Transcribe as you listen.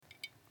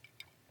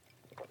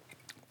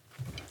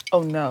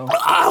Oh, no.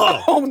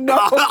 Oh,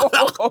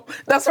 no.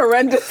 That's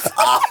horrendous.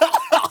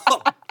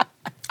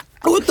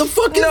 What the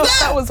fuck is that?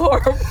 That was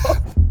horrible.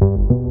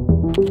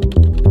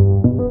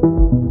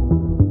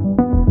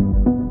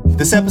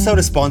 This episode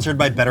is sponsored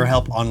by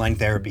BetterHelp Online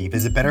Therapy.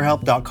 Visit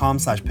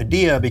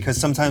betterhelp.com/Padilla because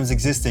sometimes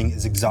existing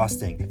is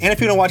exhausting. And if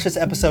you don't watch this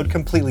episode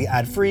completely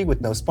ad-free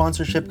with no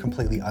sponsorship,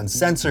 completely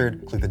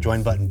uncensored, click the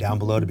join button down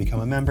below to become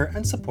a member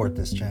and support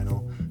this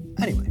channel.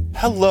 Anyway,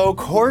 hello,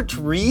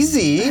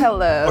 Courtreezy.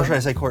 Hello. Or should I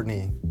say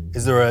Courtney?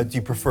 Is there do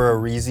you prefer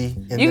a Reezy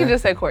in there? You can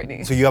just say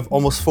Courtney. So you have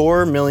almost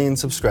 4 million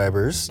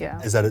subscribers. Yeah.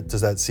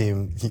 Does that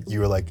seem, you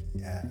were like,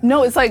 yeah.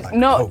 No, it's like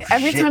no,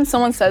 every shit. time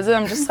someone says it,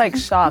 I'm just like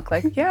shocked.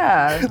 Like,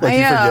 yeah, Like you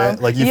am.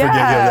 forget you have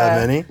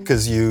that many?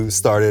 Because you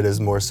started as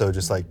more so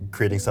just like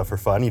creating stuff for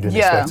fun. You didn't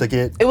expect to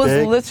get It was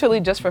big. literally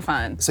just for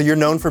fun. So you're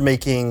known for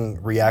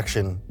making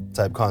reaction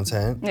type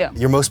content. Yeah.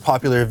 Your most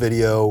popular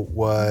video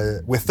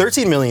was, with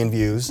 13 million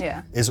views,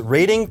 is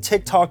rating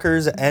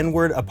TikTokers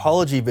N-word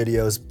apology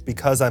videos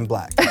because I'm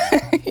black.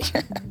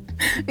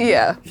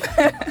 Yeah.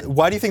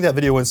 Why do you think that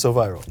video went so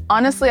viral?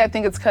 Honestly, I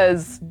think it's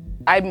because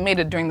I made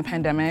it during the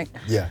pandemic.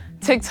 Yeah.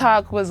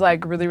 TikTok was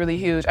like really, really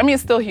huge. I mean,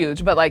 it's still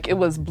huge, but like it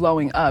was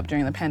blowing up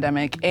during the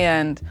pandemic.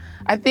 And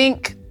I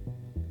think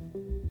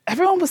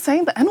everyone was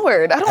saying the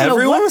N-word. I don't know what.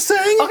 Everyone was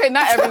saying it? Okay,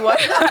 not everyone.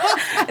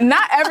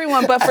 Not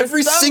everyone, but for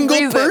every some single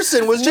reason,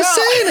 person was just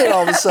saying it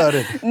all of a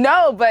sudden.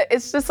 No, but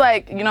it's just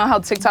like, you know how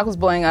TikTok was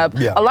blowing up?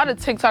 Yeah. A lot of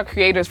TikTok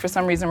creators, for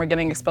some reason, were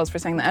getting exposed for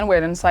saying the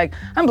N-word. And it's like,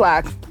 I'm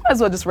black. Might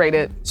as well just rate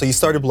it. So you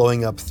started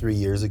blowing up 3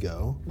 years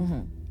ago.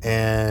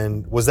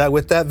 And was that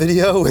with that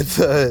video with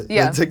the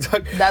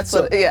TikTok? That's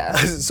what, yeah.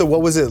 So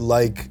what was it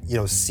like,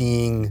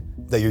 seeing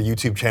that your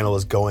YouTube channel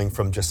is going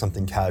from just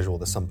something casual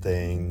to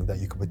something that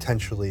you could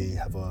potentially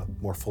have a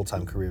more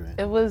full-time career in?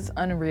 It was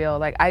unreal.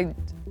 Like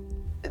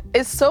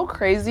it's so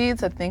crazy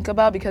to think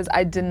about because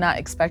I did not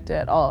expect it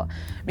at all.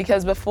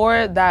 Because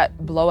before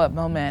that blow up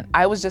moment,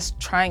 I was just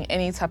trying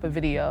any type of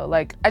video.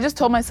 Like I just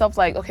told myself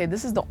like, okay,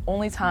 this is the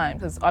only time,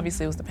 because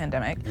obviously it was the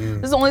pandemic.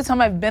 This is the only time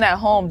I've been at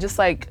home just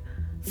like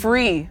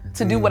free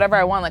to do whatever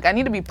I want. Like I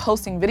need to be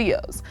posting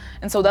videos.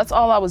 And so that's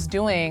all I was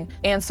doing.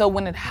 And so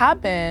when it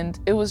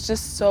happened, it was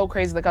just so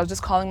crazy. Like I was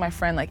just calling my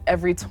friend like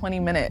every 20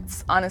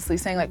 minutes, honestly,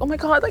 saying like, oh my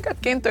God, like I've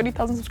gained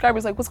 30,000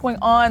 subscribers. Like what's going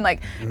on? Like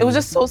it was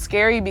just so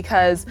scary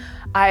because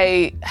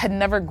I had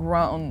never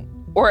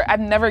grown or I've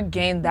never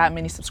gained that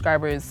many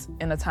subscribers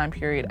in a time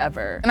period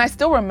ever. And I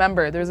still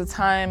remember there was a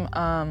time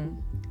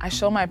I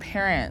showed my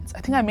parents,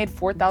 I think I made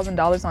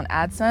 $4,000 on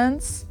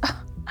AdSense.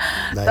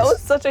 Nice. That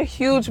was such a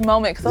huge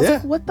moment because I was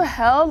like, what the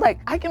hell? Like,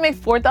 I can make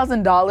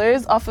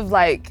 $4,000 off of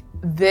like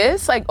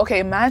this? Like, okay,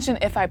 imagine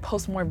if I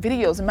post more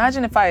videos.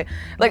 Imagine if I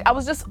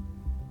was just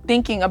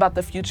thinking about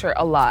the future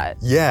a lot.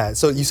 Yeah,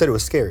 so you said it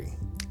was scary.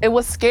 It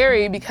was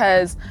scary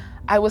because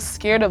I was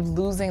scared of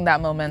losing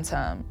that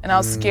momentum. And I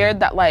was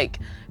scared that like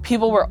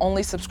people were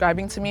only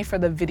subscribing to me for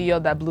the video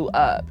that blew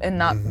up and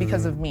not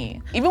because of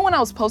me. Even when I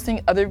was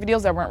posting other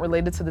videos that weren't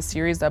related to the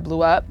series that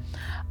blew up,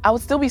 I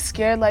would still be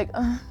scared like,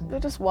 they're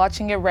just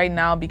watching it right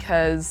now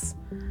because,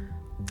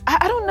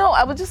 I don't know,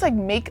 I would just like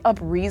make up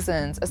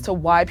reasons as to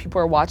why people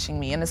are watching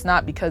me and it's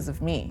not because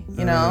of me,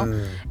 you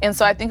know? And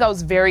so I think I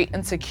was very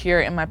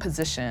insecure in my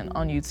position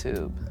on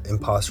YouTube.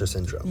 Imposter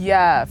syndrome.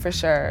 Yeah, for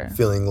sure.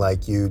 Feeling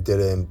like you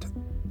didn't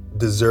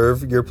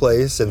deserve your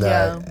place and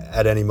that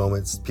at any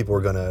moment people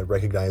were gonna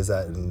recognize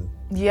that and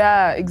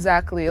yeah,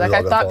 exactly. Like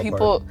I thought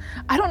people,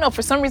 I don't know,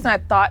 for some reason I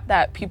thought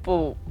that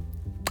people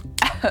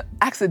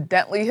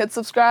accidentally hit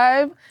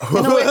subscribe.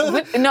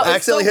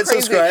 Accidentally hit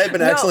subscribe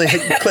and accidentally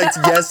clicked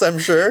yes, I'm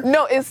sure.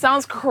 No, it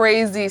sounds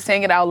crazy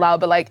saying it out loud,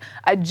 but like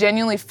I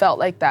genuinely felt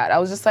like that. I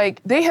was just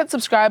like, they hit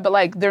subscribe, but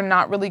like they're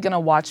not really gonna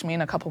watch me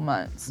in a couple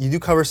months. You do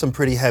cover some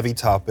pretty heavy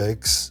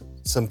topics,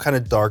 some kind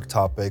of dark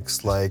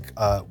topics like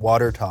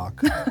water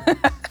talk.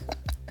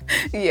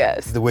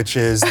 Yes. Which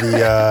is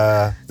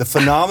the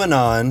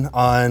phenomenon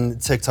on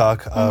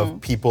TikTok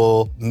of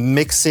people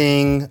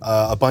mixing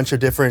a bunch of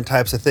different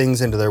types of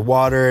things into their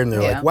water, and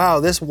they're like, wow,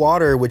 this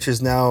water, which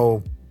is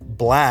now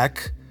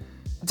black,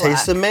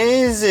 tastes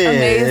amazing.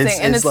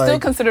 And it's like, still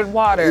considered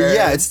water.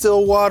 Yeah, it's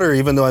still water,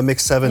 even though I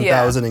mixed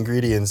 7,000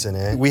 ingredients in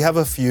it. We have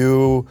a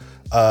few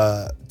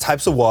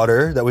types of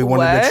water that we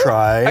wanted to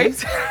try.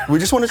 We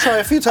just want to try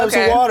a few types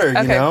of water,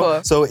 you know?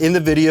 Cool. So in the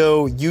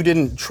video, you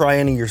didn't try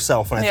any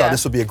yourself, and I thought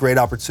this would be a great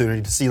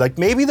opportunity to see, like,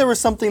 maybe there was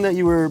something that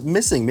you were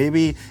missing.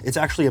 Maybe it's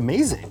actually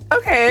amazing.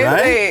 Okay,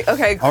 right?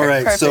 Okay, all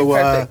right, perfect, so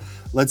perfect.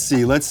 Let's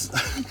see, let's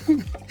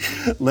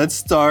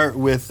start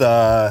with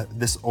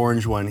this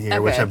orange one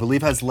here, which I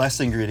believe has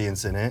less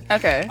ingredients in it.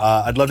 Okay.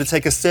 I'd love to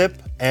take a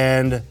sip,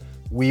 and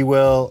we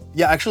will,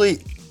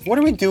 actually, what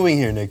are we doing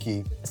here,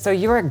 Nikki? So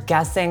you were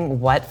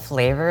guessing what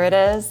flavor it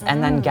is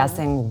and then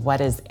guessing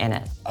what is in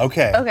it.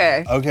 Okay.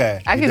 I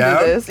can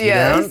do this,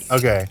 yes. Down?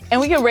 Okay.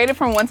 And we can rate it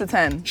from 1 to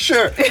 10.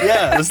 Sure,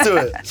 yeah, let's do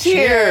it.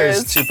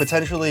 Cheers to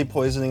potentially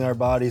poisoning our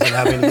bodies and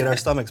having to get our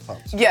stomachs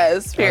pumped.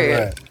 Yes, period.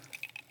 All right.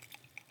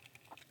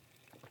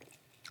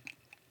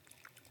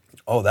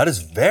 Oh, that is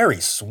very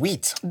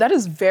sweet. That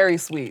is very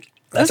sweet.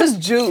 This is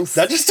juice.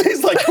 That just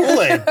tastes like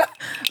Kool-Aid.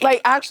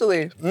 Like,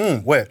 actually.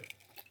 Wait.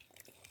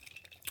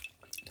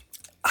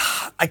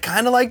 I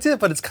kind of liked it,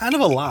 but it's kind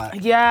of a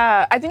lot.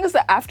 Yeah, I think it's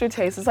the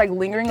aftertaste. It's like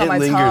lingering on my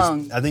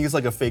tongue. I think it's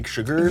like a fake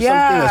sugar or something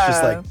that's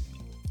just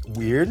like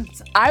weird.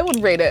 I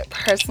would rate it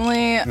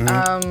personally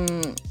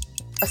a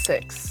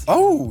 6.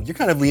 Oh, you're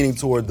kind of leaning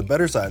toward the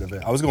better side of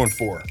it. I was going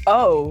 4.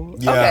 Oh,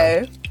 Yeah.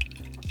 okay.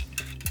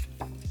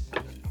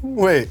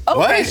 Wait, Okay,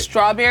 what?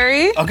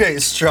 strawberry. Okay,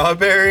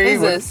 strawberry.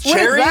 What is this? What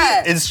is Cherry?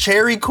 that? It's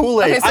cherry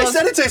Kool-Aid. Okay, so I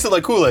said it tasted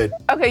like Kool-Aid.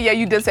 Okay, yeah,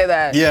 you did say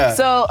that. Yeah.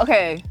 So,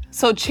 okay,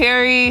 so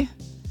cherry,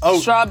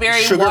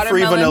 strawberry, sugar-free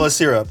watermelon. vanilla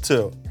syrup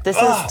too. This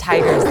is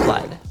tiger's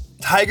blood.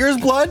 Tiger's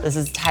blood? This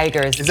is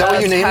tiger's Is that blood.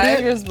 what you named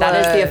Tiger's it? blood.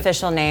 That is the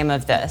official name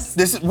of this.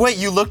 Wait,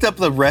 you looked up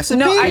the recipe?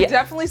 No, I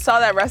definitely saw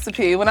that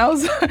recipe when I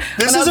was.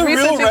 This is a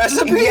real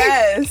recipe?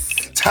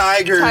 Yes.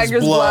 Tiger's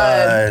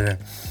blood.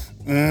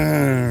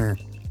 Mmm.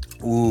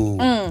 Ooh.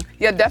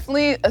 Yeah,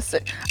 definitely a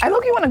 6. I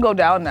look, you want to go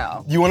down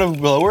now. You want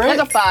to lower it? Like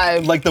a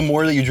 5. Like the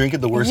more that you drink it,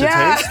 the worse it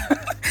tastes?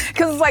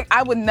 Because it's like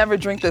I would never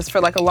drink this for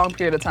like a long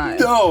period of time.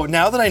 No,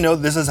 now that I know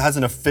this has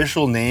an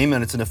official name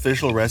and it's an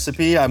official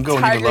recipe, I'm going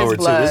even Tiger's lower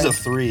blood. too. This is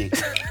a 3.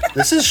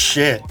 This is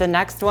shit. The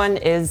next one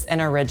is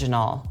an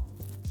original.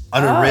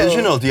 An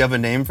original. Do you have a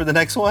name for the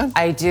next one?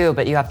 I do,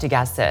 but you have to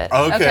guess it.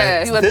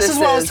 Okay. what This this is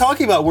what I was is.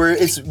 talking about, where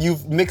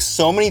you've mixed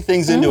so many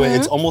things into it,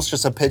 it's almost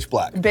just a pitch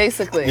black.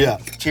 Basically. Yeah.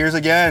 Cheers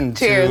again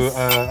Cheers.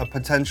 to a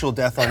potential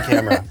death on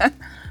camera.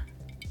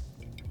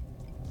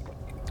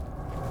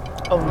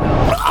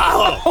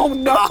 Oh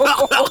no.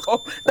 Oh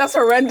no. That's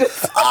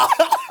horrendous.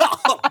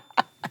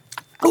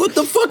 What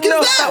the fuck is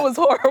No, that? that was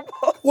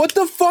horrible. What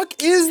the fuck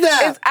is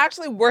that? It's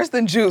actually worse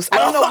than juice. I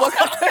don't know what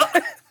kind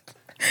of.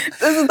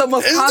 This is the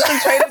most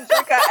concentrated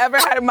drink I ever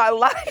had in my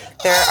life.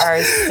 There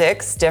are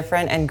 6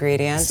 different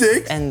ingredients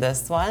 6? in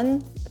this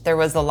one. There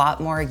was a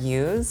lot more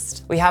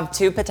used. We have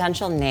 2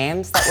 potential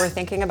names that we're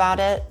thinking about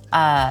it.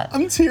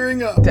 I'm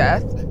tearing up.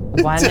 Death.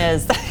 One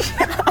is,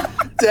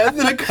 Death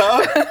in a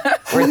cup?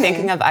 we're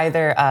thinking of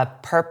either a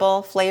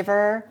purple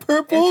flavor,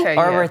 Purple? Okay.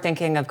 or Yeah. we're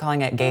thinking of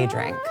calling it gay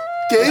drink.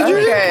 Gay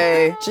drink?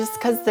 Okay. Just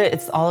because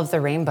it's all of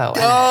the rainbow in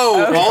it.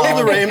 Oh, all of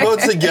the rainbow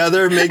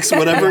together makes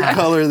whatever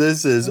color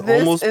this is. This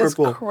Almost is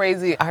purple.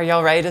 crazy. Are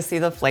y'all ready to see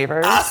the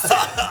flavors?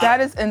 That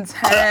is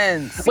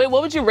intense. Wait,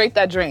 what would you rate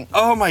that drink?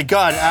 Oh my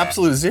God,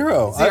 absolute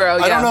 0. 0,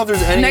 I don't know if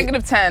there's any.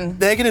 -10.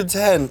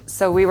 -10.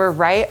 So we were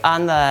right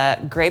on the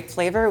grape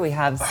flavor. We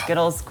have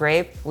Skittles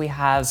grape. We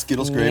have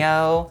Skittles grape.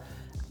 Neo,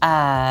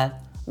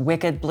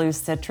 Wicked Blue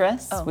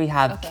Citrus. We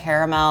have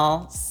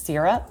caramel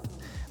syrup.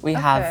 We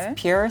Okay. have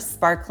pure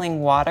sparkling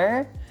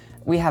water.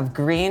 We have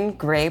green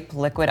grape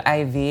liquid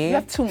IV. You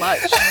have too much.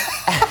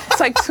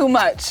 It's like too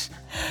much.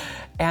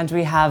 And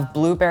we have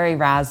blueberry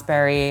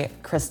raspberry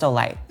crystal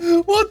light.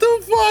 What the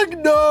fuck?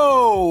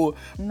 No.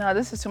 No,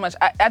 this is too much.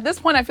 At this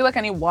point, I feel like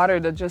I need water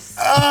to just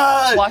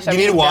wash You need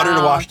everything water to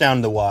down. wash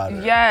down the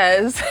water.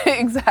 Yes,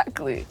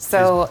 exactly.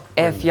 So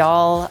if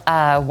y'all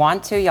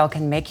want to, y'all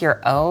can make your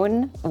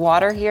own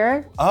water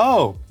here.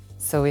 Oh.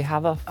 So we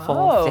have a full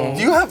Oh. thing.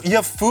 You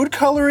have food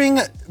coloring,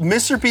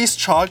 Mr. Beast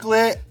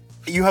chocolate,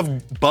 you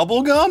have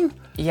bubble gum?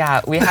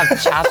 Yeah, we have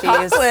Chappie's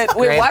Chocolate.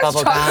 Wait, grape why is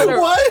bubble chocolate gum.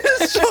 a- Why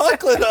is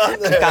chocolate on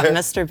there? Got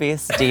Mr.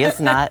 Beast D's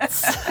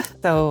nuts.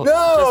 So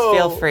No. just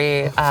feel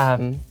free.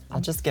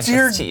 I'll just give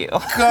Dear this to you.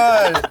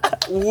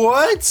 God.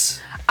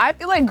 What? I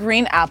feel like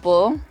green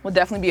apple would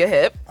definitely be a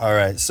hit. All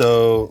right,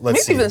 so let's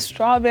Maybe see. even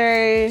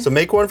strawberry. So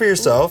make one for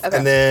yourself, Okay.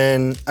 and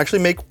then actually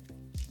make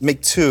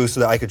 2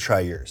 so that I could try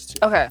yours too.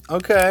 Okay.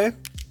 Okay.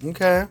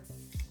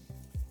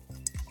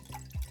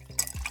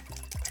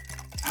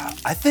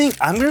 I think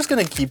I'm just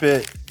gonna keep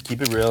it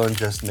real and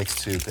just mix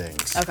 2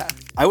 things. Okay.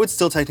 I would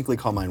still technically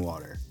call mine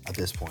water at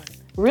this point.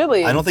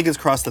 Really? I don't think it's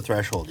crossed the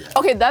threshold yet.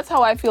 Okay, that's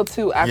how I feel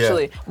too,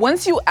 actually.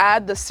 Once you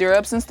add the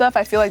syrups and stuff,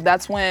 I feel like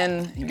that's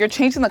when you're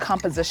changing the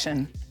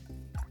composition.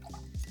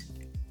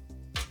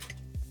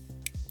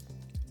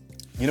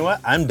 You know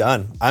what? I'm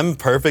done. I'm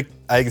perfect.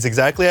 It's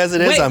exactly as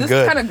it is. Wait, I'm this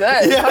good. is kinda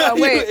good. Yeah, Hold on,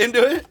 you wait.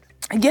 into it?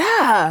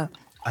 Yeah.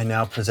 I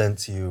now present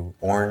to you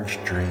Orange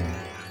Dream.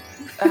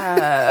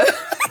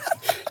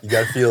 You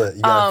gotta feel it.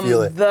 You gotta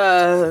feel it.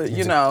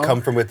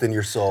 Come from within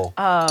your soul.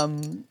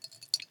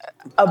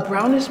 A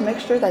brownish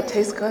mixture that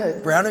tastes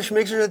good. Brownish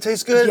mixture that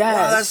tastes good? Yes.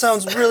 Wow, that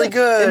sounds really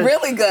good.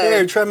 Really good.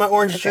 Here, try my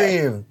Orange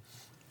Dream.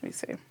 Let me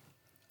see.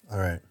 All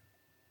right.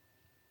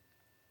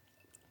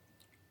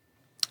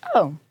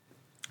 Oh.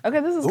 Okay,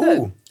 this is good.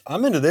 Ooh,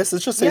 I'm into this.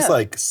 This just tastes Yeah.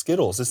 like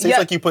Skittles. It tastes Yeah.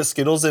 like you put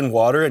Skittles in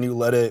water and you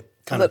let it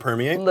kind of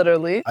permeate.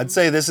 Literally. I'd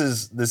say this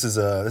is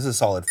a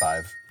solid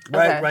 5.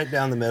 Right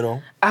down the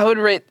middle. I would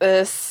rate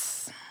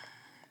this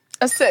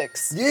a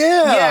 6.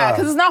 Yeah. Yeah,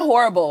 because it's not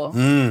horrible,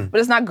 but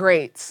it's not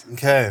great.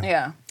 Okay.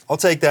 Yeah. I'll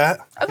take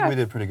that. I think Okay. we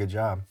did a pretty good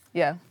job.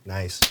 Yeah.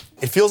 Nice.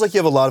 It feels like you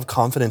have a lot of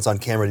confidence on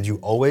camera. Did you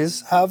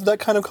always have that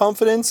kind of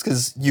confidence?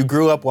 Because you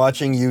grew up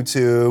watching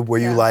YouTube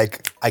where you Yeah.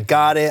 like, I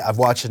got it, I've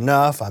watched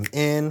enough, I'm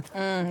in.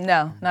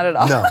 No, not at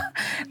all. No.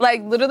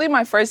 Like literally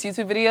my first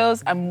YouTube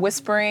videos, I'm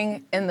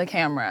whispering in the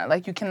camera.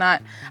 Like you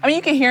cannot, I mean,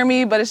 you can hear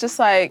me, but it's just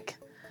like,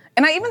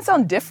 And I even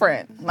sound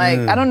different. Like,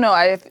 I don't know,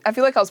 I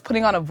feel like I was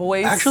putting on a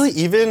voice. Actually,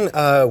 even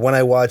when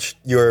I watched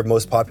your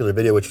most popular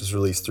video, which was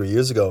released 3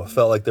 years ago, I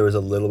felt like there was a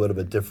little bit of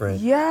a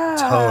different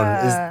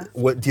tone.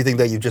 Do you think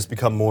that you've just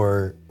become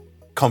more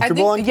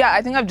comfortable?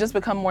 I think I've just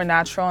become more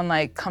natural and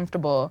like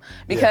comfortable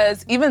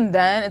because even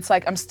then it's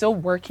like I'm still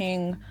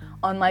working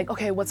on like,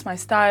 okay, what's my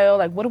style?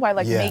 Like, what do I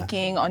like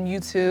making on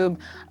YouTube?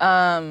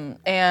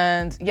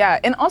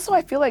 And also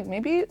I feel like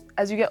maybe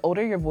as you get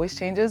older, your voice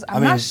changes.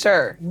 I'm not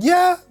sure.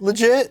 Yeah,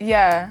 legit.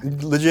 Yeah.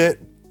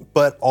 Legit.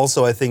 But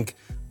also I think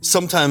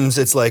sometimes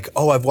it's like,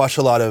 oh, I've watched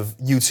a lot of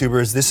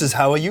YouTubers. This is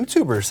how a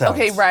YouTuber sounds.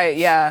 Okay, right,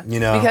 yeah. You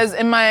know? Because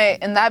in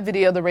that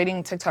video, the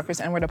rating TikTokers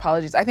N-word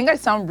apologies, I think I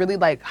sound really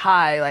like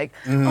high, like,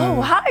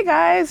 oh, hi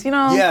guys, you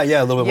know? Yeah,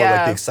 a little bit more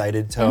like the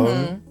excited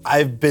tone.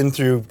 I've been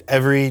through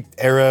every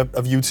era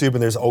of YouTube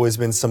and there's always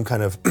been some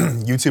kind of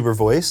YouTuber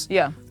voice.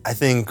 Yeah. I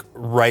think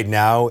right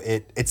now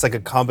it's like a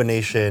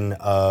combination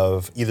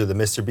of either the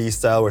Mr. Beast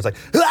style where it's like,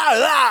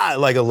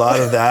 like a lot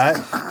of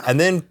that. And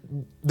then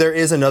there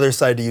is another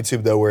side to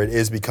YouTube though where it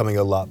is becoming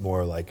a lot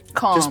more like,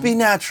 calm. Just be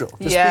natural,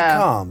 just be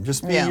calm,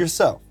 just be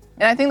yourself.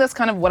 And I think that's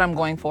kind of what I'm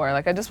going for.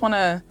 Like I just want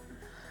to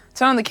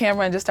turn on the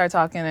camera and just start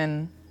talking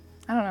and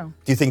I don't know.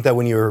 Do you think that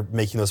when you were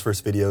making those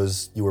first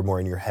videos, you were more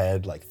in your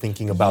head, like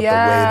thinking about the way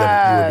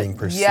that you were being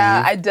perceived?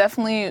 Yeah, I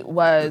definitely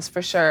was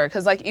for sure.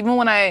 Cause like even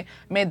when I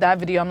made that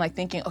video, I'm like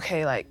thinking,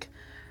 okay, like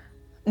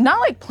not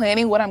like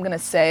planning what I'm gonna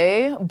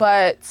say,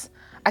 but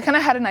I kind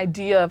of had an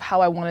idea of how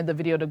I wanted the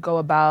video to go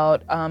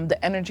about, the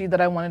energy that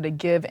I wanted to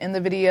give in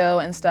the video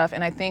and stuff.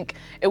 And I think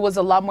it was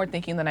a lot more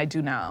thinking than I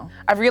do now.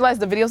 I've realized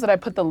the videos that I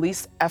put the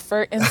least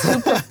effort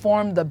into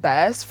perform the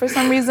best for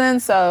some reason.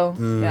 So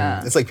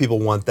yeah. It's like people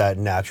want that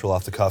natural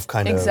off the cuff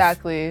kind of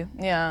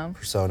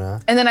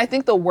persona. And then I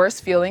think the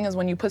worst feeling is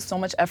when you put so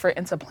much effort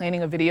into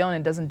planning a video and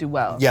it doesn't do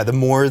well. Yeah, the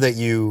more that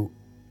you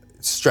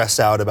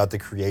stress out about the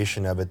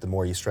creation of it, the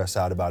more you stress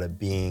out about it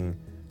being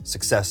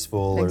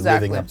successful or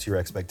living up to your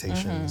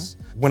expectations.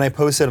 When I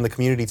posted on the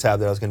community tab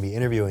that I was going to be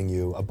interviewing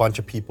you, a bunch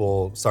of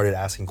people started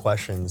asking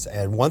questions,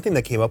 and one thing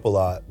that came up a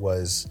lot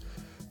was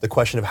the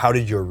question of how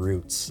did your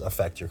roots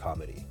affect your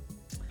comedy?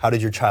 How did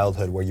your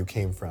childhood, where you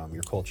came from,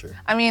 your culture?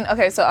 I mean,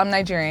 okay, so I'm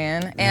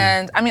Nigerian,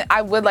 and I mean,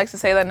 I would like to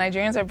say that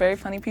Nigerians are very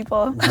funny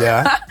people.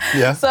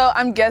 Yeah. So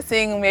I'm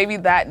guessing maybe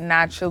that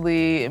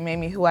naturally made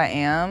me who I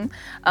am.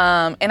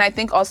 And I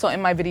think also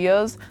in my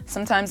videos,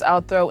 sometimes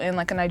I'll throw in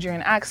like a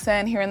Nigerian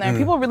accent here and there. And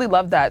people really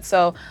love that.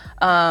 So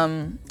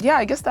yeah,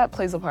 I guess that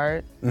plays a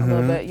part a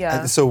little bit,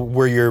 yeah. So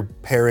were your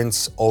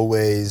parents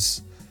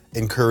always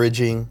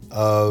encouraging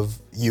of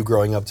you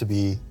growing up to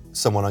be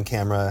someone on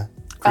camera?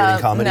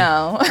 Creating comedy?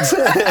 No.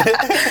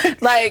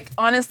 Like,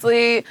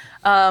 honestly,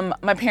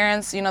 my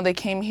parents, you know, they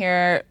came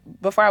here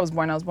before I was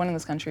born. I was born in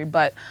this country,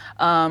 but,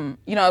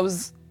 you know,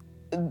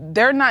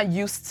 they're not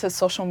used to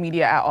social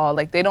media at all.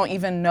 Like, they don't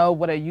even know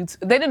what they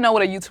didn't know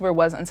what a YouTuber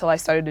was until I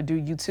started to do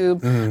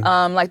YouTube.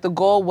 Like, the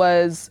goal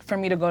was for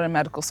me to go to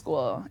medical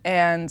school.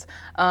 And,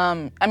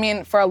 I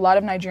mean, for a lot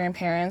of Nigerian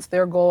parents,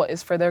 their goal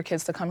is for their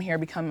kids to come here,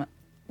 become,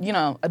 you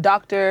know, a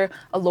doctor,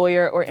 a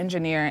lawyer, or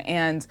engineer.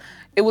 And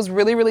it was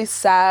really, really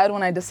sad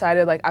when I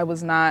decided like I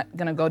was not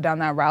gonna go down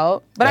that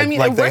route. But like, I mean,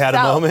 like it they worked had a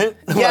out. moment?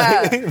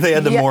 Yeah. Like, they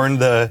had to mourn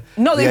the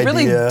No, they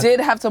really idea. did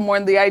have to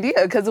mourn the idea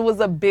because it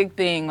was a big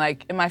thing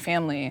like in my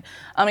family.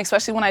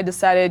 Especially when I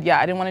decided,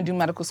 I didn't want to do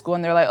medical school,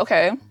 and they're like,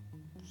 okay,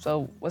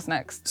 so what's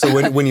next? So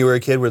when you were a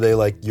kid, were they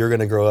like, you're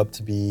gonna grow up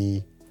to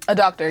be a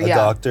doctor, a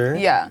doctor?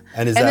 Yeah.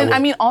 And then I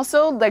mean,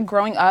 also like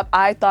growing up,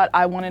 I thought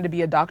I wanted to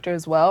be a doctor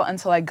as well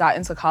until I got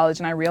into college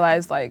and I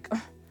realized like,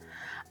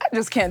 I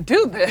just can't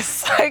do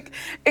this. Like,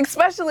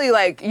 especially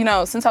like, you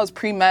know, since I was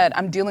pre-med,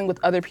 I'm dealing with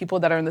other people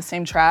that are in the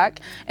same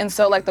track. And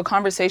so like the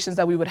conversations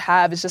that we would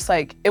have, it's just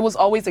like, it was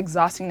always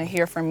exhausting to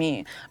hear from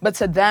me. But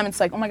to them, it's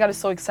like, oh my God, it's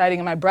so exciting.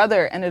 And my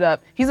brother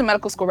he's in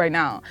medical school right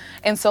now.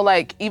 And so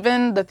like,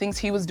 even the things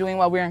he was doing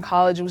while we were in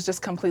college, it was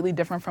just completely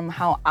different from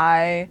how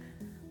I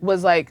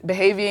was like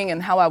behaving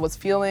and how I was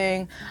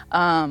feeling.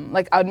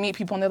 Like I would meet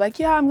people and they're like,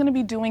 yeah, I'm gonna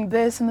be doing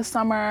this in the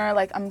summer.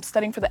 Like I'm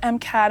studying for the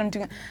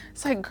MCAT,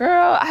 it's like,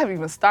 girl, I haven't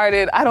even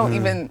started. I don't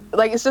even,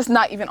 like it's just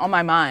not even on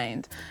my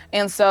mind.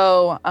 And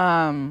so,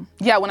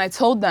 yeah, when I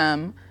told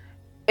them,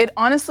 it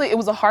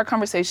was a hard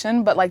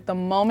conversation, but like the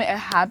moment it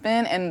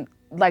happened and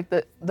like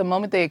the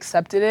moment they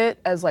accepted it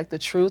as like the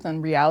truth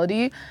and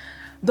reality,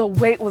 the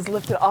weight was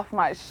lifted off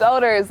my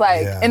shoulders.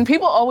 Like, and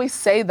people always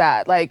say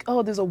that, like,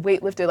 oh, there's a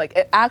weight lifted. Like,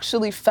 it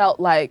actually felt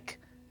like,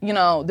 you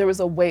know, there was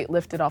a weight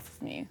lifted off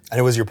of me. And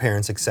it was your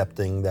parents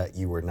accepting that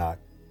you were not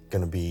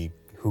gonna be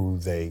who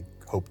they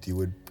hoped you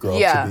would grow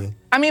up to be?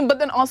 I mean, but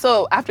then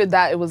also after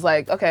that, it was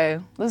like, okay,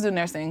 let's do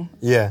nursing.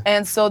 Yeah.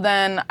 And so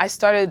then I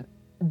started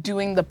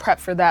doing the prep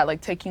for that, like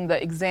taking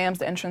the exams,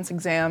 the entrance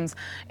exams.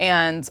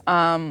 And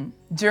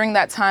during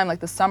that time, like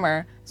the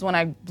summer, is when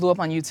I blew up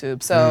on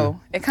YouTube. So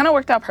it kind of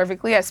worked out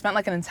perfectly. I spent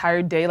like an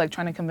entire day like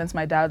trying to convince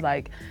my dad,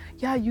 like,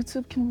 yeah,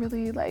 YouTube can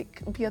really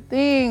like be a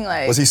thing.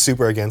 Like, was he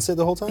super against it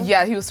the whole time?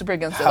 Yeah, he was super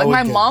against it. Like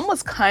my mom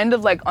was kind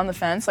of like on the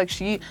fence. Like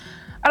she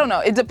I don't know.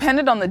 It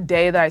depended on the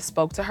day that I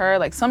spoke to her.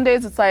 Like some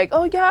days it's like,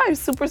 oh yeah, I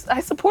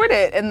support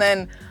it. And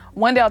then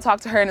one day I'll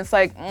talk to her and it's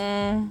like,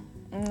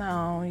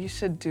 no, you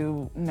should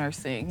do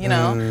nursing, you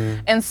know?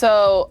 And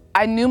so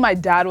I knew my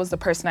dad was the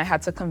person I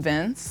had to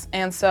convince.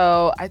 And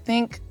so I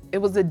think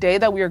it was the day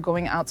that we were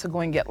going out to go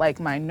and get like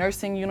my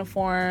nursing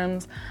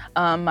uniforms,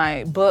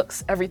 my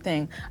books,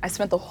 everything. I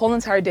spent the whole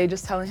entire day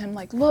just telling him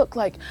like, look,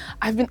 like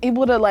I've been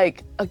able to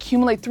like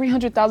accumulate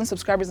 300,000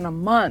 subscribers in a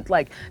month.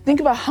 Like think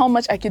about how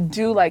much I could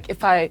do like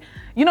if I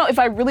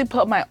really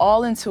put my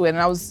all into it. And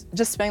I was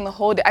just spending the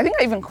whole day. I think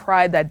I even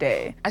cried that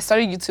day. I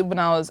started YouTube when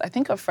I was, I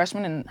think, a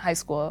freshman in high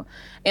school.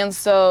 And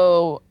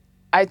so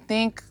I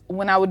think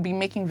when I would be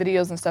making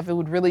videos and stuff, it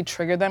would really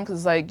trigger them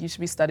because like you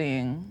should be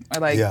studying or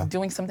like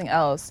doing something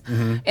else.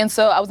 And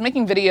so I was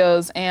making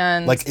videos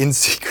and like in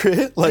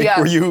secret, like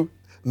were you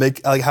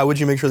how would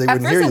you make sure they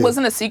wouldn't hear you? At first it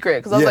wasn't a secret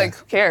because I was like,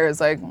 who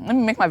cares? Like let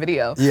me make my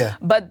video. Yeah.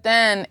 But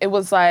then it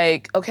was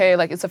like, okay,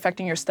 like it's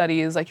affecting your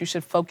studies. Like you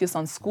should focus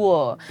on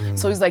school.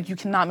 So he's like, you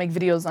cannot make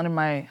videos under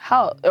my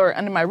house or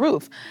under my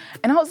roof.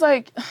 And I was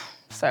like,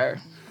 sir,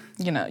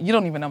 you know, you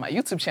don't even know my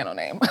YouTube channel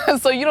name.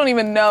 So you don't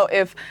even know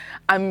if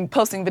I'm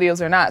posting videos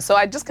or not. So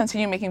I just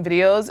continued making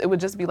videos. It would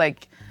just be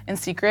like in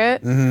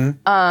secret. And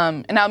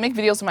I would make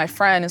videos with my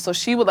friend. And so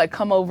she would like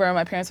come over.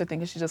 My parents are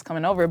thinking she's just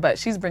coming over, but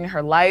she's bringing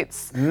her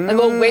lights. Like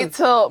we'll wait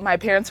till my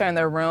parents are in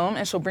their room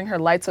and she'll bring her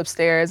lights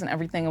upstairs and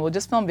everything. And we'll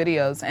just film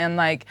videos. And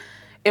like,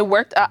 it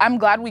worked. I'm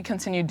glad we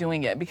continued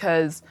doing it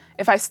because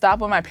if I stopped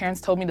when my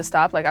parents told me to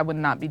stop, like I would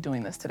not be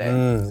doing this today.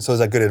 So is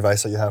that good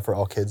advice that you have for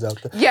all kids out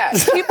there? Yeah,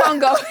 keep on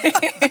going.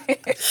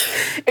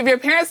 If your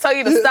parents tell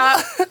you to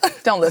stop,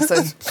 don't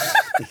listen.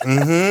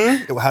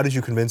 How did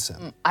you convince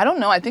him? I don't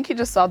know. I think he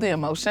just saw the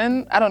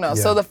emotion. I don't know.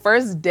 So the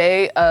first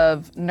day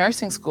of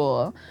nursing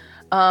school,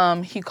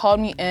 he called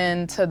me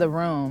into the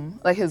room,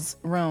 like his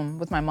room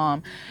with my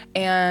mom.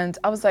 And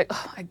I was like,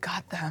 oh, I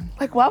got them.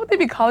 Like, why would they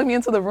be calling me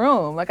into the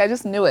room? Like, I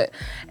just knew it.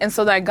 And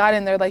so then I got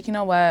in there like, you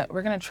know what?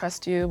 We're gonna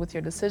trust you with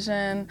your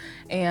decision.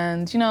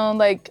 And, you know,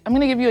 like, I'm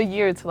gonna give you a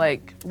year to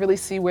like really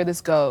see where this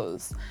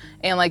goes.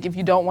 And like, if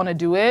you don't wanna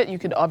do it, you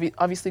could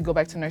obviously go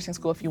back to nursing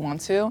school if you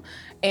want to.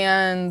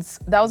 And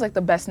that was like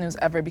the best news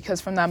ever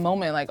because from that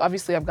moment, like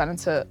obviously I've gotten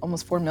to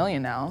almost 4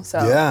 million now. So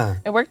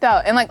it worked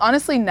out. And like,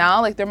 honestly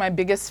now, like they're my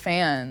biggest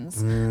fans.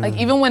 Like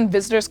even when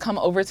visitors come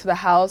over to the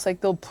house,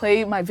 like they'll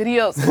play my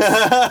videos.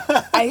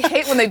 I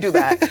hate when they do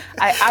that.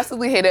 I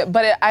absolutely hate it.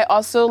 But I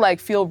also like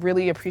feel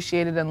really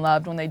appreciated and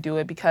loved when they do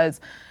it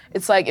because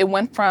it's like it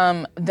went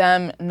from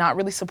them not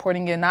really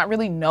supporting it, not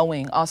really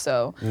knowing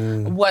also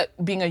what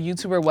being a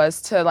YouTuber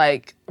was to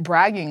like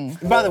bragging.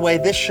 By the way,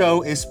 this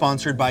show is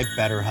sponsored by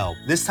BetterHelp.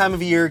 This time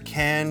of year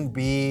can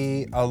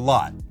be a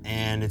lot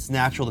and it's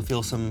natural to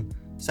feel some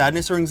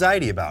sadness or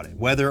anxiety about it.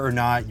 Whether or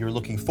not you're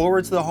looking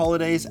forward to the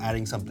holidays,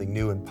 adding something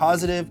new and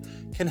positive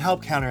can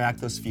help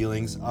counteract those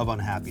feelings of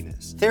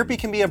unhappiness. Therapy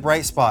can be a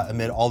bright spot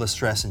amid all the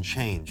stress and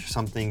change,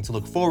 something to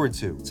look forward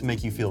to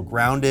make you feel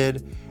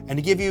grounded, and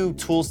to give you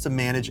tools to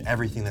manage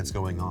everything that's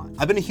going on.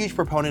 I've been a huge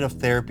proponent of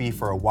therapy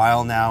for a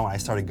while now. I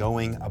started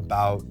going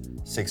about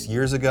 6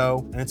 years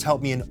ago, and it's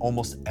helped me in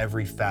almost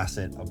every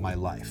facet of my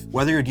life.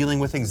 Whether you're dealing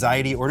with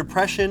anxiety or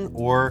depression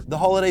or the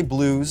holiday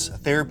blues,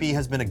 therapy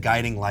has been a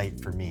guiding light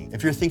for me.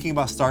 If you're thinking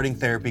about starting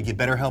therapy, give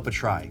BetterHelp a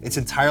try. It's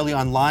entirely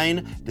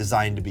online,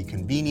 designed to be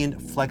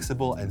convenient,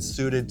 flexible, and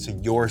suited to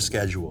your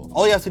schedule.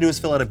 All you have to do is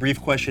fill out a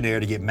brief questionnaire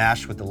to get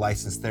matched with a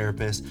licensed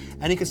therapist,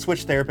 and you can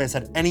switch therapists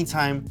at any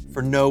time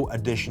for no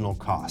additional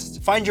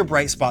cost. Find your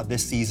bright spot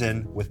this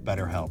season with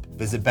BetterHelp.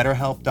 Visit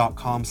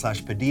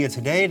betterhelp.com/Padilla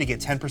today to get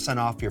 10%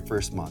 off your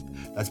first month.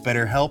 That's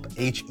BetterHelp,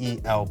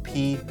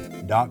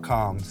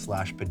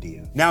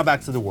 HELP.com/Padilla. Now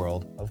back to the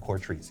world of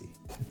Courtreezy.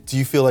 Do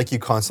you feel like you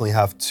constantly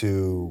have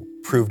to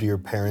prove to your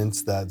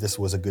parents that this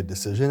was a good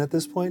decision at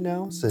this point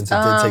now, since it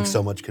did take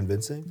so much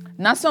convincing?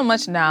 Not so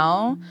much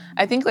now.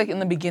 I think like in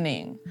the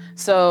beginning.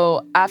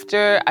 So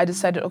after I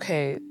decided,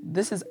 okay,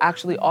 this is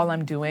actually all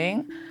I'm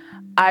doing,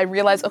 I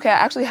realized, okay, I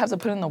actually have to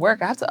put in the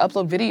work. I have to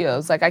upload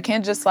videos. Like I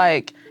can't just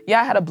like,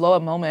 yeah, I had a blow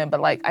up moment,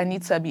 but like I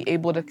need to be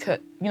able to,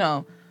 you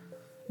know,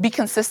 be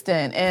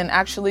consistent and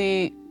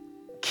actually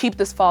keep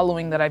this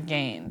following that I've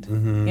gained,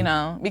 you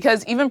know?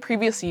 Because even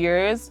previous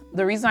years,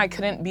 the reason I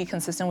couldn't be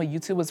consistent with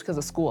YouTube was because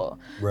of school.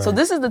 Right. So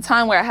this is the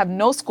time where I have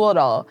no school at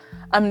all.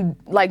 I'm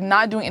like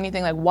not doing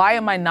anything. Like why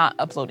am I not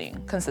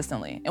uploading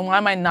consistently? And why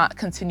am I not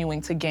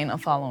continuing to gain a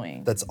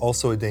following? That's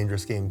also a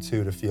dangerous game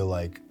too, to feel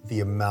like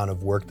the amount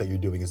of work that you're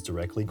doing is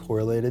directly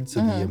correlated to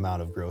the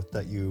amount of growth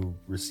that you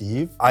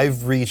receive.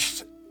 I've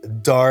reached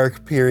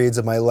dark periods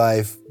of my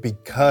life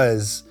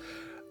because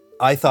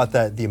I thought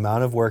that the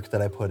amount of work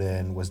that I put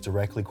in was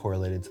directly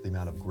correlated to the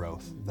amount of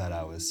growth that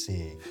I was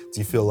seeing.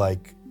 Do you feel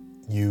like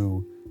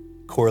you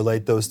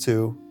correlate those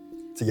two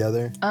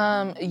together?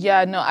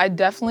 Yeah, no, I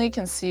definitely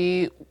can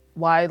see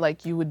why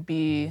like you would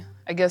be,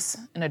 I guess,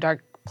 in a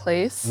dark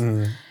place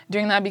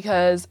during that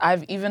because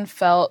I've even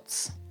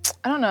felt,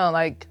 I don't know,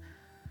 like,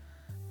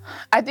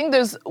 I think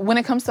there's, when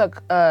it comes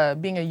to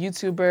being a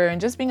YouTuber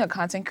and just being a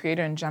content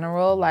creator in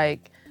general,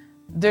 like,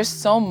 there's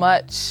so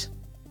much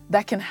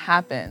that can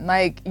happen.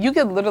 Like, you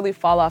could literally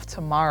fall off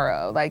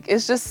tomorrow. Like,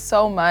 it's just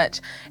so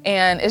much,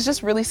 and it's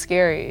just really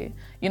scary.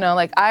 You know,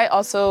 like, I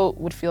also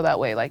would feel that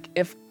way. Like,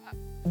 if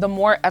the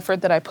more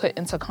effort that I put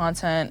into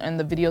content and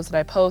the videos that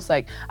I post,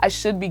 like, I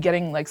should be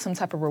getting like some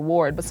type of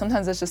reward, but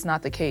sometimes it's just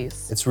not the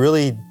case. It's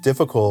really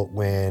difficult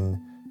when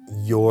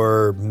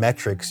your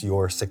metrics,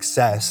 your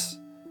success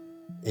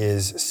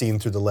is seen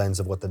through the lens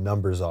of what the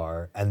numbers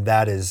are, and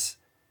that is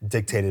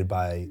dictated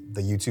by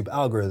the YouTube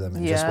algorithm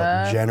and just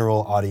what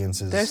general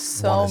audiences There's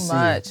so see.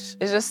 much.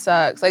 It just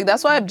sucks. Like,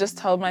 that's why I've just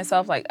told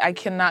myself, like, I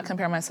cannot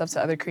compare myself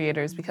to other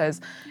creators because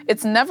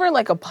it's never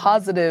like a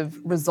positive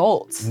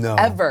result. No.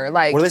 Ever.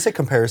 Like, what do they say?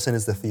 Comparison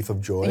is the thief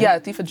of joy? yeah,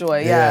 thief of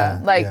joy, Yeah,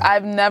 Like, yeah.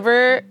 I've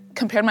never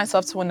compared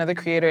myself to another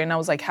creator and I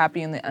was like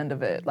happy in the end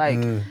of it. Like,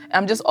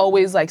 I'm just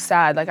always like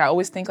sad. Like, I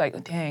always think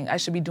like, dang, I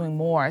should be doing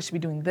more. I should be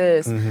doing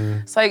this.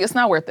 It's like, it's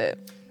not worth it.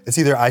 It's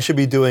either I should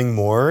be doing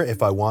more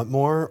if I want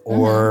more,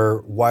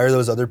 or why are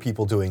those other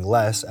people doing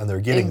less and they're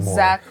getting more?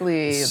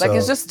 Exactly. Like,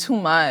 it's So- just too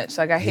much.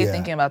 Like, I hate Yeah.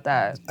 thinking about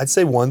that. I'd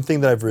say one thing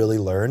that I've really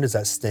learned is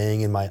that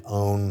staying in my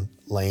own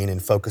lane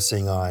and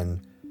focusing on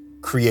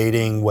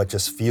creating what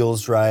just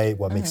feels right,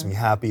 what makes me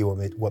happy,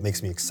 what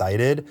makes me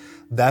excited,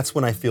 that's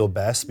when I feel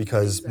best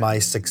because my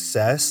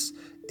success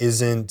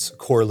isn't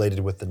correlated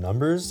with the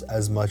numbers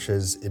as much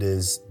as it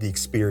is the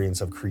experience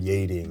of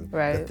creating the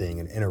Right. thing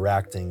and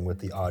interacting with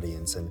the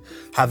audience and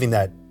having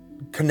that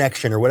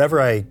connection or whatever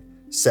I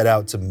set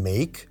out to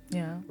make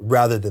Yeah,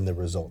 rather than the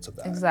results of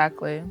that.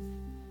 exactly.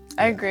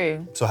 I agree.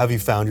 So have you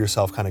found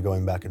yourself kind of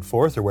going back and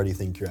forth, or where do you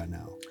think you're at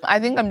now? I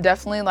think I'm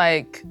definitely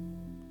like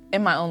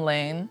in my own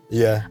lane.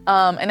 Yeah.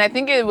 And I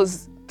think it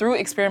was through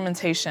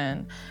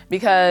experimentation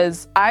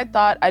because I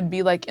thought I'd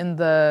be like in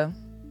the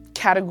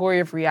category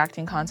of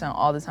reacting content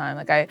all the time.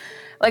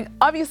 Like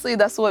obviously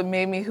that's what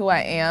made me who I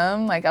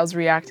am. Like, I was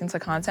reacting to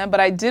content, but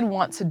I did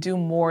want to do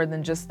more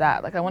than just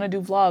that. Like, I want to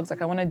do vlogs.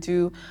 Like, I want to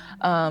do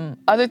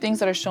other things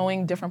that are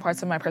showing different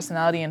parts of my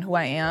personality and who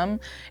I am.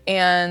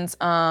 And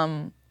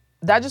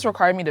that just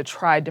required me to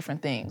try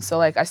different things. So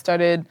like, I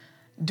started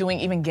doing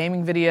even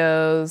gaming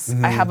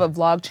videos. I have a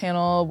vlog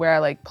channel where I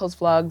like post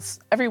vlogs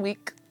every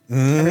week.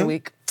 Every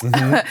week.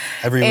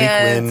 Every week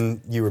And-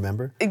 when you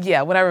remember?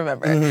 Yeah, when I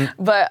remember.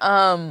 But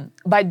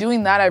by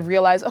doing that, I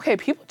realized, okay,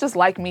 people just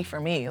like me for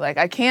me. Like,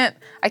 I can't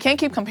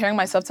keep comparing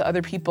myself to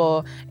other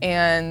people.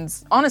 And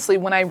honestly,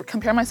 when I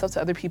compare myself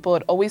to other people,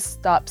 it always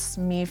stops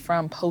me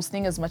from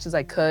posting as much as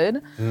I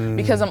could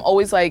because I'm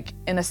always like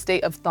in a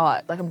state of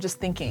thought. Like, I'm just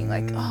thinking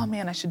like, oh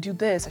man, I should do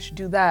this, I should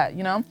do that,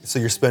 you know? So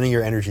you're spending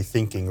your energy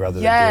thinking rather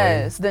than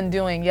Yes, than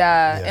doing,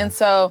 yeah. Yeah. And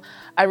so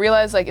I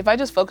realized, like, if I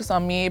just focus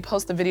on me,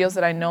 post the videos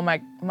that I know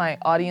my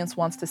audience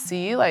wants to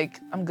see, like,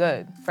 I'm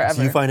good forever.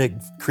 Do you find it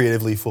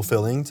creatively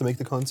fulfilling to make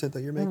the content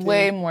that you're making?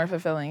 Way more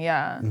fulfilling,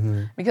 yeah.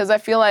 Because I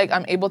feel like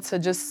I'm able to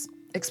just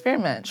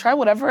experiment, try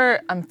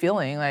whatever I'm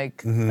feeling,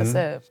 like, that's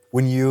it.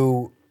 When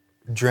you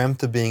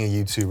dreamt of being a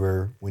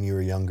YouTuber when you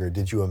were younger,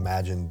 did you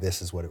imagine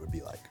this is what it would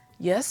be like?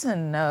 Yes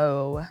and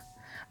no.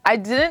 I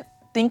didn't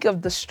think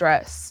of the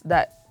stress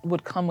that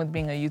would come with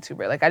being a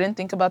YouTuber. Like, I didn't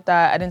think about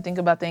that. I didn't think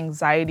about the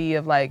anxiety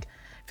of like,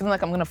 feeling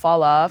like I'm gonna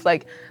fall off.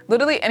 Like,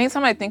 literally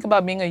anytime I think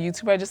about being a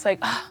YouTuber, I just like,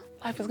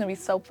 life is gonna be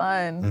so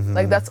fun.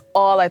 Like, that's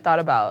all I thought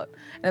about.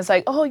 And it's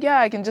like, oh yeah,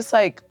 I can just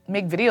like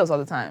make videos all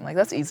the time. Like,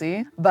 that's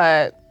easy.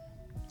 But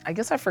I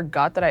guess I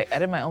forgot that I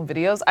edit my own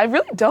videos. I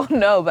really don't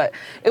know, but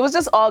it was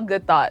just all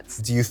good thoughts.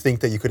 Do you think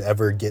that you could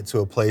ever get to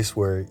a place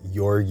where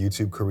your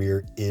YouTube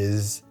career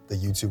is the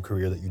YouTube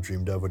career that you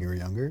dreamed of when you were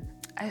younger?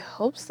 I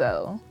hope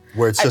so.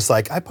 Where it's just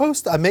like,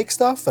 I make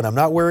stuff and I'm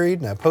not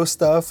worried and I post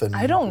stuff and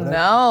I don't whatever.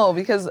 know,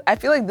 because I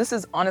feel like this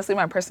is honestly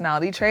my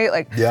personality trait.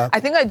 Like, Yeah. I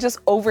think I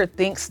just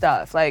overthink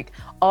stuff like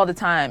all the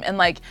time. And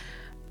like,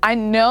 I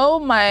know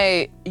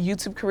my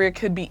YouTube career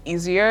could be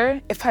easier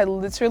if I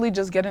literally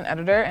just get an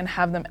editor and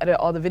have them edit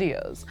all the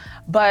videos.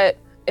 But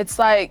it's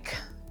like,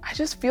 I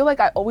just feel like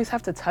I always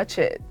have to touch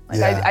it. Like,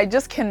 Yeah. I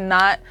just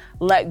cannot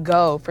let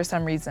go for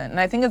some reason. And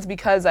I think it's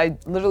because I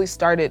literally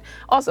started,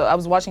 also I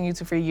was watching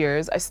YouTube for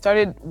years. I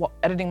started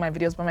editing my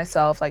videos by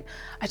myself. Like,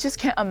 I just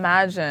can't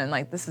imagine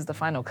like this is the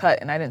final cut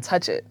and I didn't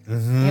touch it, you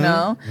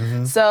know?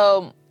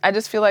 So I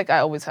just feel like I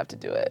always have to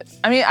do it.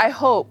 I mean, I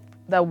hope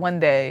that one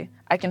day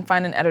I can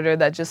find an editor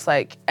that just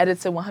like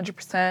edits it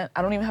 100%.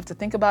 I don't even have to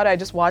think about it. I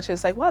just watch it.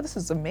 It's like, wow, this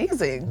is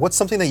amazing. What's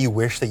something that you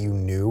wish that you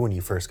knew when you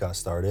first got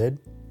started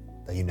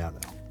that you now know?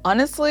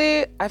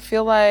 Honestly, I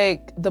feel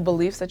like the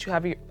beliefs that you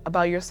have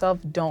about yourself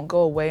don't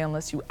go away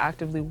unless you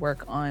actively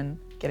work on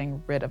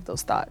getting rid of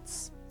those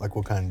thoughts. Like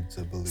what kinds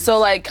of beliefs? So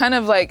like, kind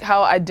of like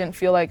how I didn't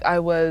feel like I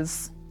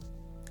was,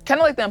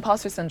 kind of like the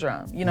imposter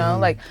syndrome, you know?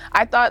 Like,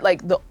 I thought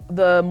like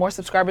the more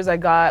subscribers I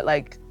got,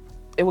 like,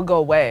 it would go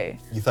away.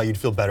 You thought you'd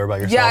feel better about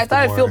yourself? Yeah, I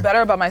thought the I'd feel more-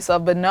 better about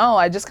myself, but no,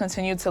 I just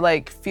continued to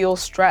like feel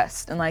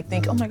stressed and like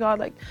think, oh my God,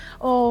 like,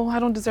 oh, I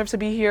don't deserve to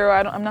be here.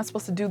 I'm not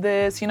supposed to do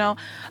this, you know?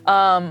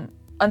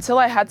 Until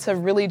I had to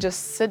really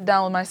just sit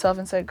down with myself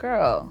and say,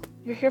 girl,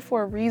 you're here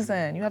for a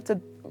reason. You have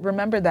to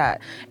remember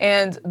that.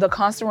 And the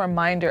constant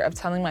reminder of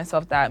telling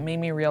myself that made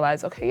me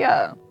realize, okay,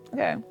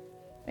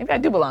 maybe I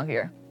do belong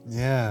here.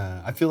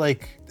 Yeah, I feel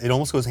like it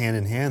almost goes hand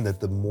in hand that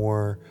the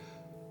more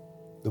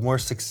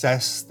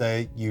success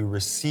that you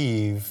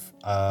receive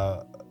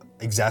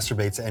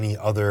exacerbates any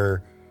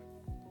other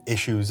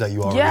issues that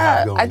you already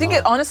have going on. I think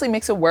it honestly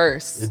makes it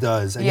worse. It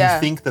does. And you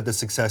think that the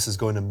success is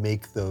going to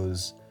make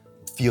those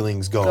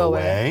feelings go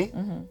away.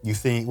 You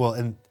think, well,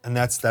 and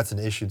that's an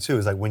issue too,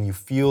 is like when you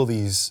feel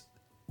these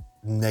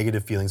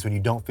negative feelings, when you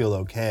don't feel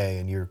okay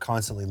and you're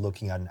constantly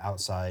looking at an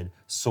outside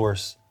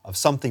source of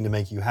something to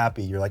make you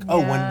happy, you're like,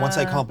 once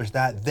I accomplish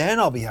that, then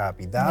I'll be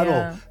happy.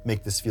 That'll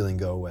make this feeling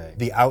go away.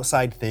 The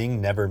outside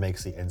thing never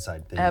makes the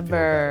inside thing feel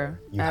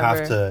better. You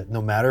have to,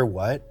 no matter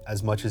what,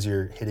 as much as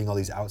you're hitting all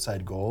these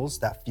outside goals,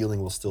 that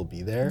feeling will still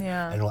be there,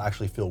 and it'll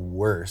actually feel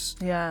worse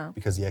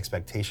because the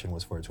expectation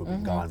was for it to have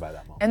been gone by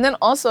that moment. And then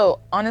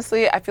also,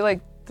 honestly, I feel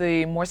like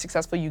the more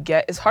successful you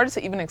get, it's harder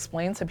to even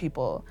explain to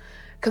people.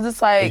 Because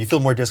it's like... And you feel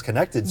more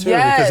disconnected too,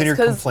 because then you're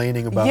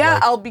complaining about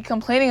I'll be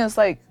complaining, it's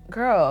like,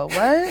 girl,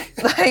 what?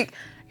 Like,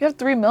 you have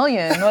 3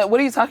 million. What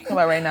are you talking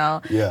about right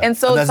now? And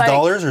so that's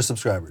dollars or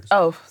subscribers?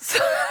 Oh.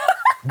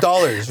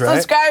 Dollars,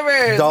 right?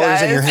 Subscribers, dollars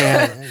guys. In your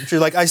hand.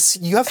 You're like, I see,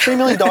 you have $3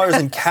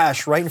 million in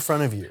cash right in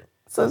front of you.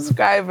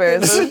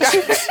 Subscribers.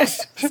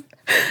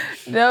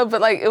 No, but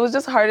like, it was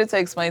just harder to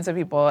explain to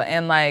people.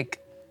 And like,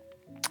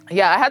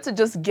 I had to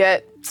just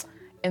get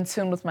in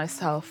tune with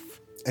myself.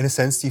 In a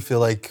sense, do you feel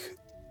like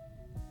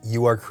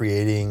you are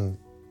creating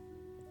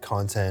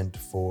content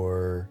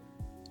for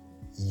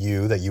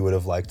you that you would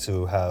have liked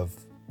to have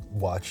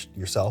watched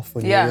yourself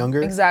when you were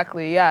younger?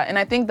 Exactly, And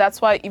I think that's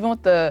why, even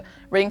with the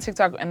rating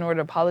TikTok and word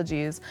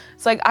apologies,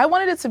 it's like, I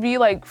wanted it to be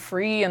like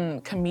free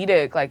and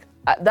comedic. Like,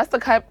 that's the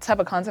type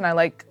of content I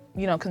like,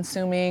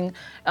 consuming.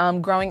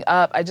 Growing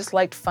up, I just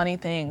liked funny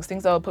things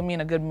that would put me in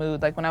a good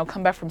mood. Like when I would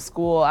come back from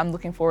school, I'm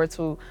looking forward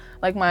to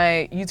like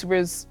my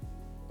YouTuber's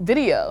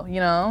video,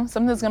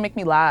 something that's gonna make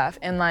me laugh.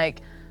 And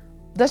like,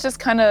 that's just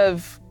kind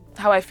of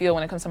how I feel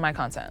when it comes to my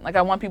content. Like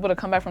I want people to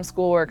come back from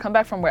school or come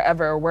back from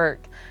wherever or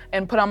work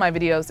and put on my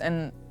videos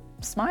and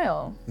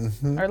smile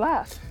or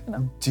laugh.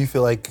 Do you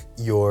feel like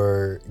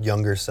your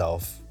younger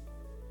self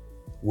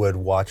would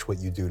watch what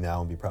you do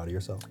now and be proud of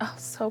yourself? Oh,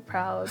 so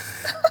proud.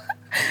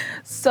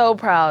 So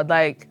proud.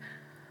 Like,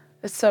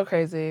 it's so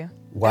crazy.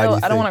 Why do you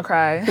I don't want to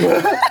cry.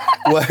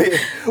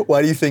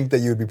 Why do you think that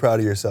you would be proud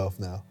of yourself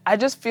now? I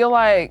just feel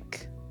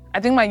like, I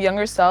think my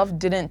younger self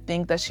didn't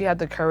think that she had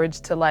the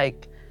courage to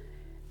like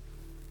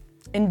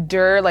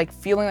endure like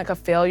feeling like a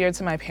failure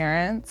to my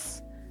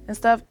parents and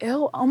stuff.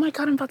 Ew, oh my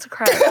God, I'm about to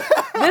cry.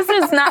 This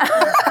is not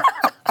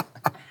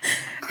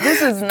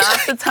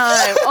the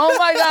time. Oh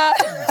my God.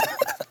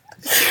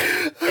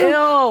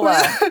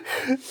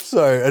 Ew.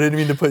 Sorry, I didn't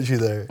mean to put you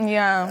there.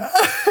 Yeah.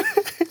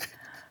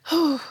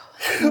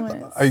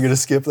 Are you gonna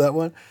skip that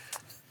one?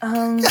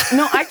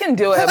 No, I can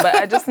do it, but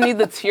I just need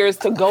the tears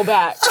to go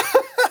back.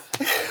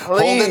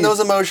 Hold in those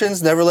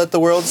emotions. Never let the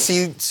world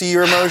see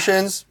your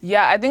emotions.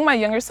 Yeah, I think my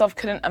younger self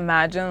couldn't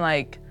imagine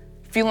like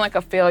feeling like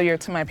a failure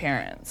to my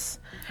parents.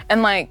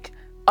 And like,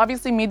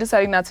 obviously me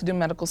deciding not to do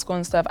medical school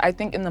and stuff, I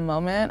think in the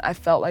moment I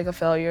felt like a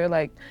failure.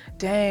 Like,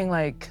 dang,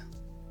 like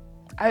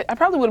I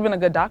probably would have been a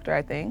good doctor,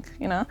 I think,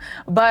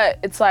 But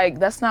it's like,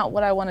 that's not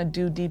what I want to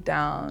do deep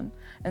down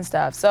and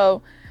stuff.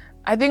 So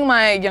I think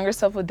my younger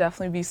self would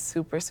definitely be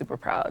super, super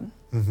proud.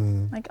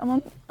 Like,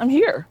 I'm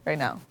here right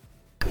now.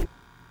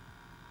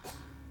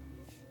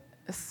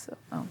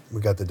 We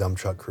got the dump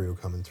truck crew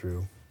coming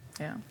through.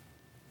 Yeah.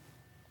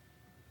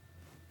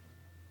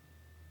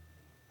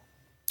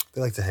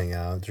 They like to hang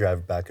out,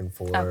 drive back and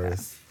forth. Okay.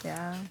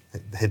 Yeah.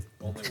 Hit.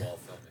 Only while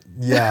filming.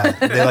 Yeah,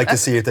 they like to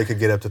see if they could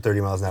get up to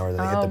 30 miles an hour,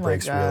 then they hit the my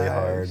brakes really gosh.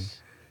 hard.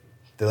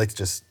 They like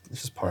to it's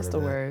just part That's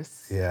of the it.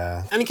 worst.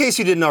 Yeah. And in case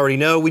you didn't already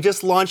know, we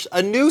just launched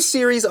a new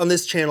series on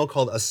this channel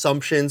called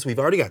Assumptions. We've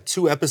already got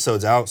 2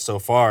 episodes out so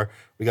far.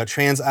 We got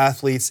trans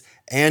athletes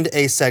and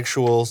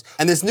asexuals.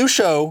 And this new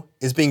show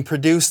is being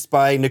produced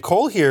by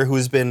Nicole here,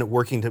 who's been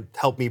working to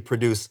help me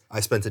produce I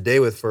Spent a Day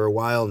With for a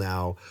while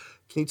now.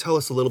 Can you tell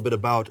us a little bit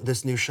about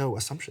this new show,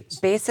 Assumptions?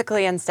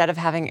 Basically, instead of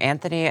having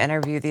Anthony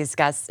interview these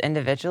guests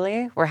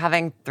individually, we're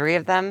having 3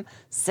 of them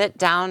sit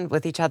down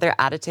with each other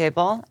at a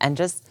table and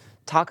just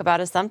talk about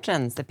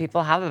assumptions that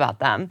people have about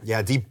them.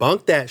 Yeah,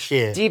 debunk that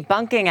shit.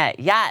 Debunking it,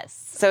 yes.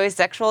 So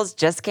Asexuals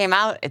just came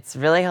out. It's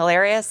really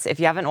hilarious. If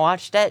you haven't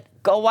watched it,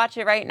 go watch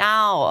it right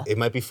now. It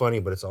might be funny,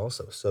 but it's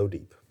also so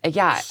deep.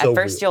 Yeah, So at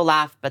first real. you'll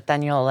laugh, but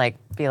then you'll like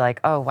be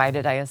like, oh, why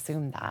did I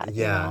assume that?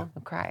 Yeah.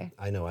 You'll cry.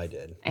 I know I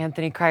did.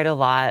 Anthony cried a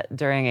lot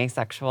during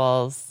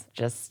Asexuals.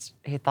 Just,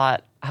 he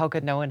thought, how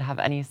could no one have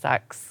any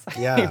sex?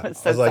 Yeah, He was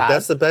so I was like, sad.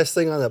 that's the best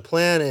thing on the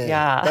planet.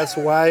 Yeah. That's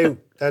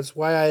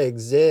why I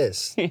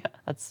exist. Yeah,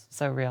 that's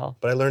so real.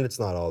 But I learned it's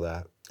not all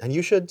that. And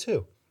you should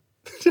too.